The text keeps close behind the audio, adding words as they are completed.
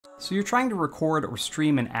So you're trying to record or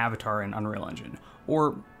stream an avatar in Unreal Engine,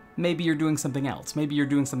 or maybe you're doing something else. Maybe you're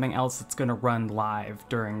doing something else that's gonna run live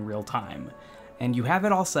during real time. And you have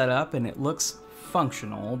it all set up and it looks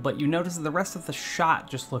functional, but you notice that the rest of the shot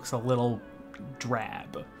just looks a little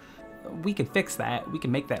drab. We can fix that. We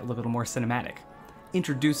can make that look a little more cinematic.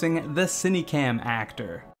 Introducing the CineCam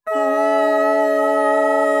actor.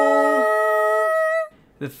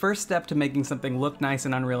 The first step to making something look nice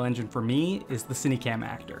in Unreal Engine for me is the CineCam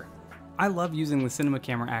actor. I love using the Cinema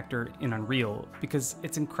Camera actor in Unreal because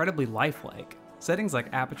it's incredibly lifelike. Settings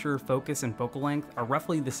like aperture, focus, and focal length are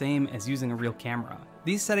roughly the same as using a real camera.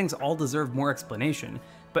 These settings all deserve more explanation,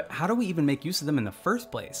 but how do we even make use of them in the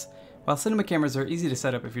first place? While cinema cameras are easy to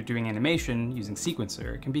set up if you're doing animation using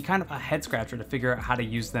Sequencer, it can be kind of a head scratcher to figure out how to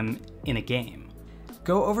use them in a game.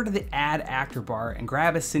 Go over to the Add Actor bar and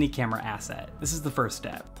grab a Cine Camera asset. This is the first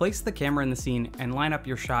step. Place the camera in the scene and line up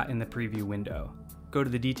your shot in the preview window. Go to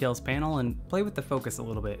the Details panel and play with the focus a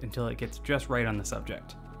little bit until it gets just right on the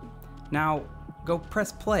subject. Now, go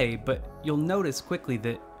press play, but you'll notice quickly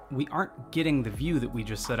that we aren't getting the view that we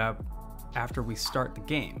just set up after we start the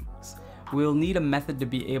game. We'll need a method to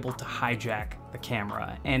be able to hijack the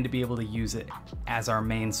camera and to be able to use it as our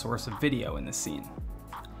main source of video in this scene.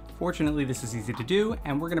 Fortunately, this is easy to do,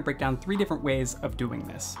 and we're going to break down 3 different ways of doing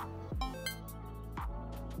this.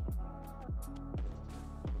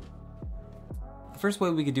 The first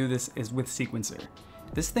way we could do this is with Sequencer.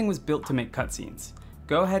 This thing was built to make cutscenes.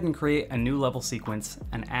 Go ahead and create a new level sequence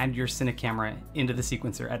and add your Cine Camera into the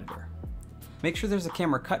Sequencer editor. Make sure there's a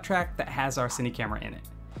camera cut track that has our Cine Camera in it.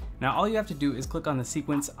 Now all you have to do is click on the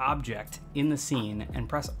sequence object in the scene and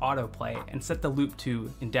press autoplay and set the loop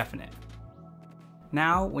to indefinite.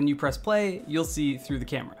 Now, when you press play, you'll see through the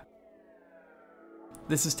camera.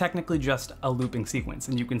 This is technically just a looping sequence,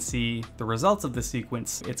 and you can see the results of the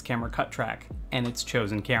sequence, its camera cut track, and its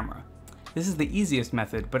chosen camera. This is the easiest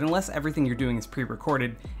method, but unless everything you're doing is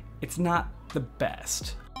pre-recorded, it's not the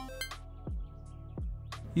best.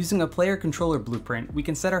 Using a player controller blueprint, we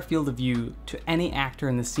can set our field of view to any actor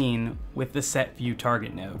in the scene with the set view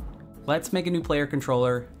target node. Let's make a new player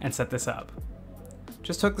controller and set this up.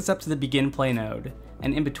 Just hook this up to the begin play node,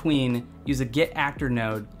 and in between, use a get actor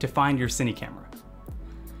node to find your Cine Camera.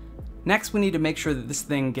 Next, we need to make sure that this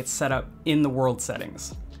thing gets set up in the world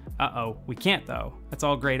settings. Uh-oh, we can't though. It's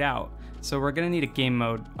all grayed out. So we're gonna need a game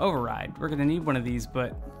mode override. We're gonna need one of these,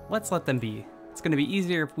 but let's let them be. It's gonna be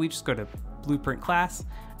easier if we just go to Blueprint Class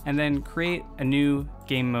and then create a new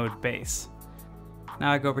game mode base.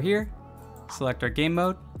 Now I go over here, select our game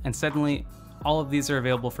mode, and suddenly all of these are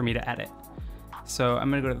available for me to edit. So I'm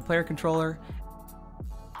gonna go to the player controller,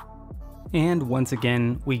 and once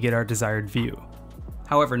again, we get our desired view.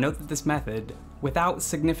 However, note that this method, without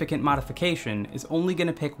significant modification, is only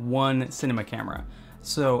gonna pick one cinema camera.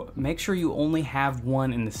 So make sure you only have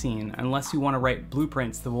one in the scene, unless you wanna write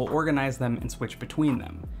blueprints that will organize them and switch between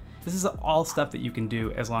them. This is all stuff that you can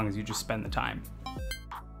do as long as you just spend the time.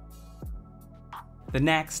 The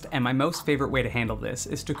next, and my most favorite way to handle this,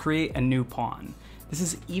 is to create a new pawn. This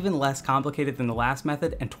is even less complicated than the last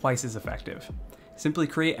method and twice as effective. Simply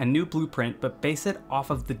create a new blueprint, but base it off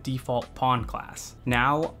of the default pawn class.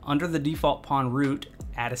 Now, under the default pawn root,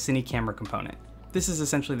 add a Cine Camera component. This is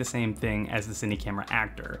essentially the same thing as the Cine Camera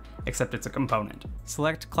actor, except it's a component.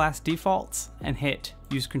 Select class defaults and hit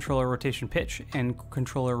use controller rotation pitch and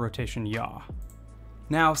controller rotation yaw.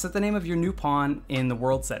 Now set the name of your new pawn in the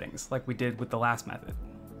world settings, like we did with the last method.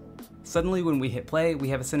 Suddenly when we hit play, we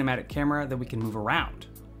have a cinematic camera that we can move around.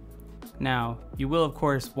 Now, you will of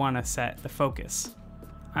course want to set the focus.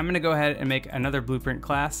 I'm going to go ahead and make another blueprint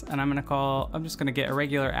class, and I'm just going to get a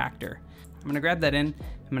regular actor. I'm going to grab that in,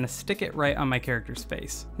 I'm going to stick it right on my character's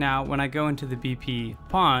face. Now, when I go into the BP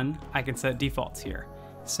pawn, I can set defaults here.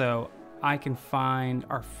 So I can find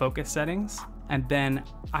our focus settings, and then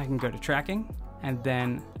I can go to tracking, and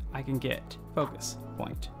then I can get focus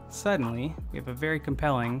point. Suddenly, we have a very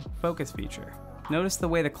compelling focus feature. Notice the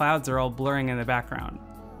way the clouds are all blurring in the background.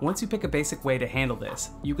 Once you pick a basic way to handle this,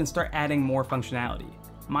 you can start adding more functionality.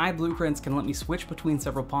 My blueprints can let me switch between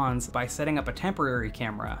several pawns by setting up a temporary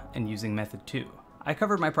camera and using method 2. I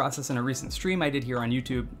covered my process in a recent stream I did here on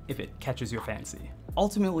YouTube if it catches your fancy.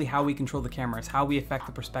 Ultimately, how we control the camera is how we affect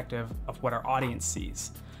the perspective of what our audience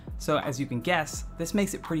sees. So as you can guess, this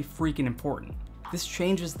makes it pretty freaking important. This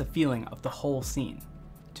changes the feeling of the whole scene.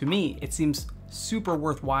 To me, it seems super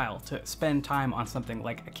worthwhile to spend time on something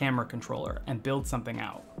like a camera controller and build something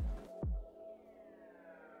out.